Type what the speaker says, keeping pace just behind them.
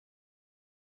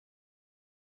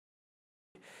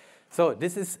So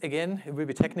this is, again, it will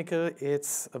be technical.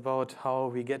 It's about how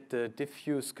we get the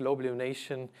diffuse global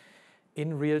illumination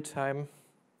in real time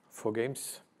for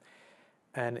games.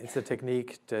 And it's a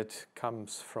technique that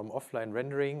comes from offline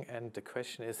rendering. And the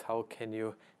question is, how can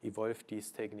you evolve these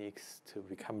techniques to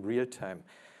become real time?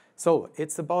 So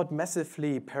it's about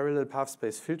massively parallel path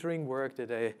space filtering work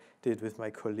that I did with my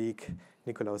colleague,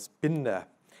 Nikolaus Binder.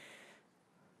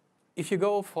 If you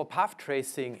go for path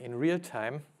tracing in real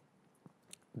time,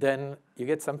 then you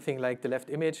get something like the left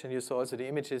image, and you saw also the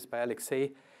images by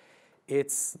Alexei.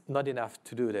 It's not enough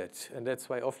to do that. And that's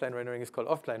why offline rendering is called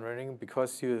offline rendering,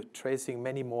 because you're tracing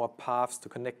many more paths to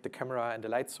connect the camera and the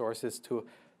light sources to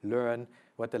learn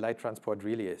what the light transport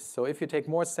really is. So if you take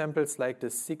more samples, like the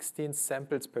 16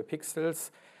 samples per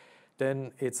pixels,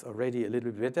 then it's already a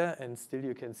little bit better, and still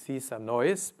you can see some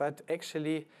noise. But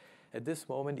actually, at this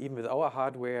moment, even with our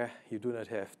hardware, you do not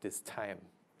have this time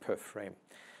per frame.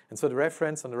 And so the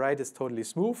reference on the right is totally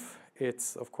smooth.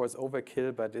 It's, of course,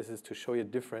 overkill, but this is to show you the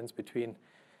difference between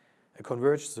a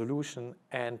converged solution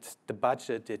and the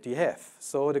budget that you have.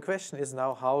 So the question is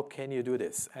now, how can you do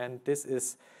this? And this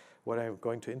is what I'm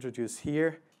going to introduce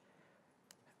here.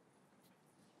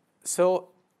 So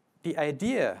the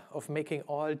idea of making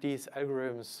all these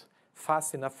algorithms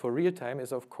fast enough for real time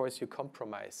is, of course, you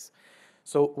compromise.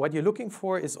 So what you're looking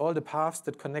for is all the paths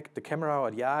that connect the camera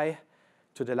or the eye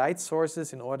to the light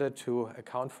sources in order to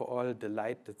account for all the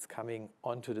light that's coming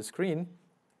onto the screen.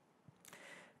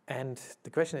 And the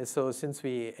question is, so since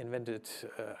we invented,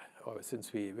 or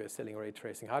since we were selling ray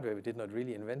tracing hardware, we did not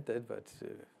really invent it, but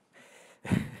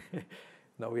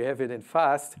now we have it in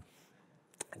fast.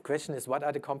 The question is, what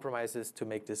are the compromises to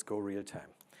make this go real time?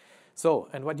 So,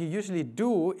 and what you usually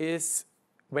do is,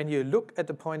 when you look at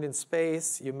the point in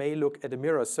space, you may look at a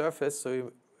mirror surface. So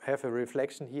you have a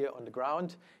reflection here on the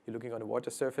ground, you're looking on the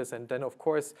water surface, and then of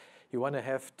course you want to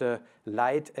have the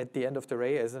light at the end of the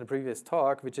ray, as in the previous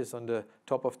talk, which is on the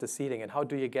top of the ceiling. And how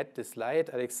do you get this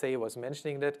light? Alexei was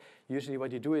mentioning that usually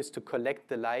what you do is to collect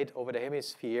the light over the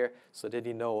hemisphere so that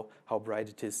you know how bright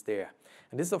it is there.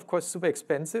 And this is of course super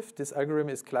expensive. This algorithm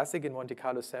is classic in Monte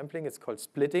Carlo sampling. It's called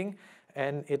splitting,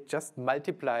 and it just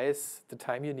multiplies the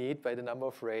time you need by the number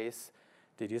of rays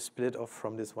that you split off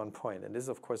from this one point. And this is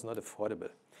of course not affordable.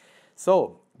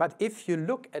 So, but if you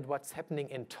look at what's happening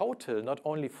in total, not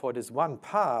only for this one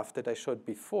path that I showed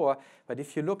before, but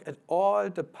if you look at all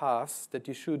the paths that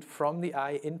you shoot from the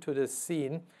eye into the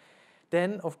scene,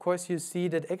 then of course you see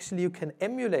that actually you can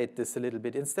emulate this a little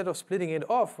bit. Instead of splitting it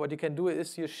off, what you can do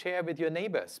is you share with your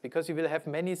neighbors, because you will have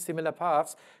many similar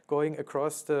paths going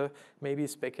across the maybe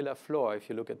specular floor if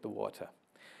you look at the water.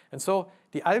 And so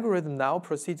the algorithm now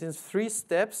proceeds in 3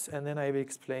 steps, and then I will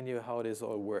explain you how this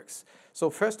all works. So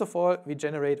first of all, we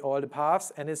generate all the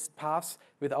paths, and it's paths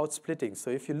without splitting. So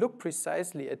if you look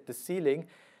precisely at the ceiling,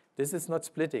 this is not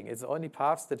splitting. It's only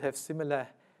paths that have similar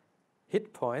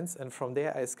hit points, and from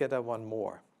there I scatter one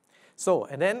more. So,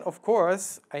 and then of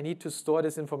course, I need to store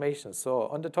this information. So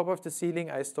on the top of the ceiling,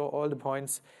 I store all the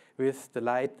points with the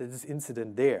light that is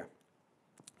incident there.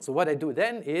 So what I do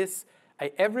then is,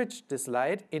 I average this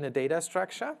light in a data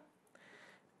structure,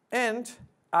 and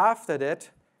after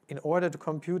that, in order to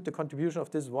compute the contribution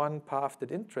of this one path that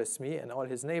interests me and all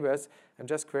his neighbors, I'm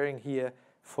just querying here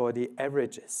for the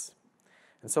averages.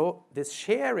 And so this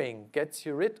sharing gets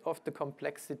you rid of the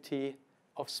complexity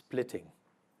of splitting.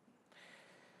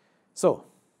 So,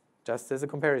 just as a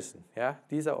comparison, yeah,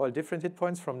 these are all different hit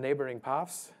points from neighboring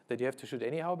paths that you have to shoot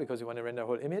anyhow because you want to render a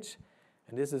whole image,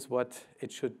 and this is what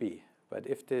it should be. But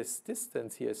if this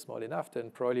distance here is small enough,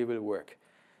 then probably will work.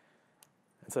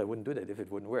 And so I wouldn't do that if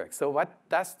it wouldn't work. So what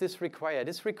does this require?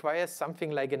 This requires something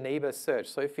like a neighbor search.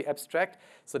 So if we abstract,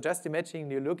 so just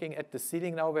imagine you're looking at the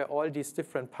ceiling now where all these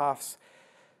different paths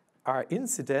are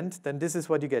incident, then this is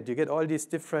what you get. You get all these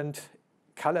different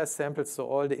color samples, so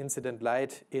all the incident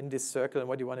light in this circle. And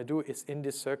what you want to do is in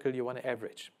this circle, you want to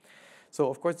average. So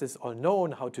of course, this is all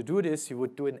known how to do this. You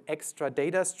would do an extra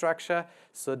data structure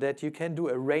so that you can do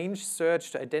a range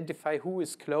search to identify who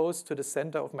is close to the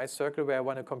center of my circle where I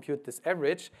want to compute this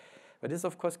average. But this is,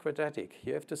 of course, quadratic.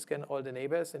 You have to scan all the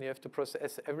neighbors, and you have to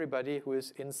process everybody who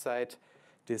is inside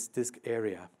this disk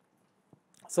area.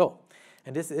 So,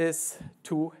 and this is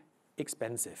too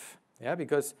expensive, yeah,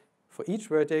 because for each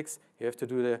vertex, you have to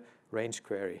do the range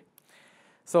query.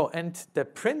 So, and the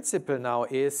principle now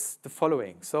is the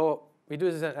following. So we do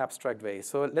this in an abstract way.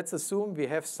 So let's assume we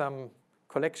have some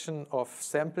collection of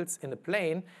samples in a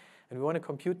plane, and we want to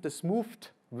compute the smoothed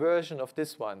version of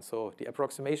this one, so the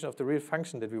approximation of the real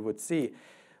function that we would see.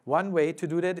 One way to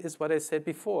do that is what I said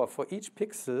before. For each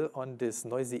pixel on this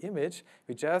noisy image,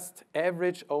 we just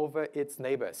average over its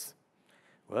neighbors.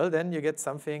 well, then you get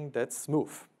something that's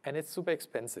smooth, and it's super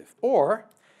expensive. Or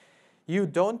you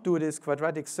don't do this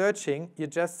quadratic searching. You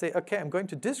just say, OK, I'm going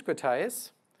to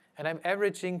discretize, and I'm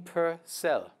averaging per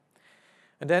cell.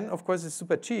 And then, of course, it's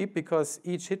super cheap because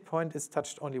each hit point is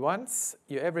touched only once.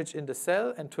 You average in the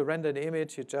cell, and to render the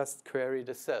image, you just query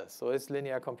the cell. So it's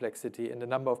linear complexity in the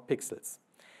number of pixels.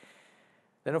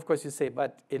 Then, of course, you say,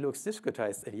 but it looks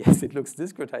discretized. And yes, it looks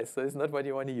discretized, so it's not what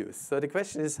you want to use. So the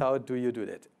question is, how do you do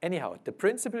that? Anyhow, the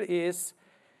principle is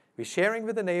we're sharing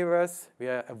with the neighbors, we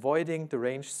are avoiding the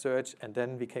range search, and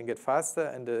then we can get faster.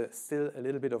 And still a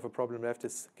little bit of a problem left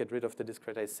is get rid of the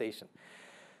discretization.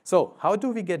 So how do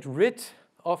we get rid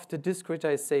of the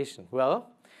discretization? Well,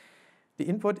 the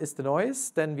input is the noise.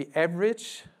 Then we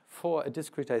average for a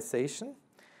discretization.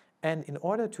 And in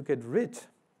order to get rid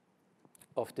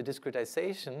of the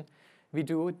discretization, we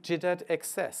do jittered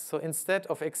access. So instead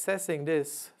of accessing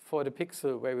this for the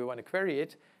pixel where we want to query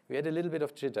it, we add a little bit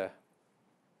of jitter.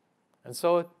 And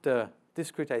so the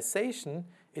discretization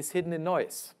is hidden in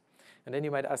noise. And then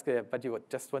you might ask, but you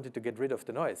just wanted to get rid of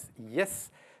the noise. Yes,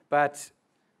 but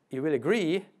you will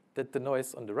agree that the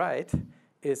noise on the right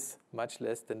is much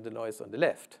less than the noise on the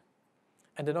left.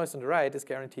 And the noise on the right is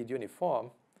guaranteed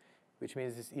uniform, which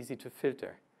means it's easy to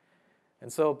filter.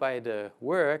 And so by the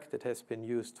work that has been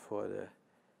used for the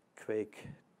Quake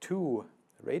 2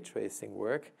 ray tracing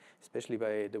work, especially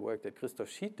by the work that Christoph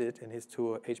Schied did in his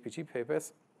 2 HPG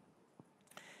papers,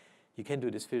 you can do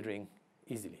this filtering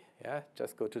easily. Yeah?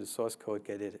 Just go to the source code,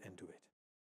 get it, and do it.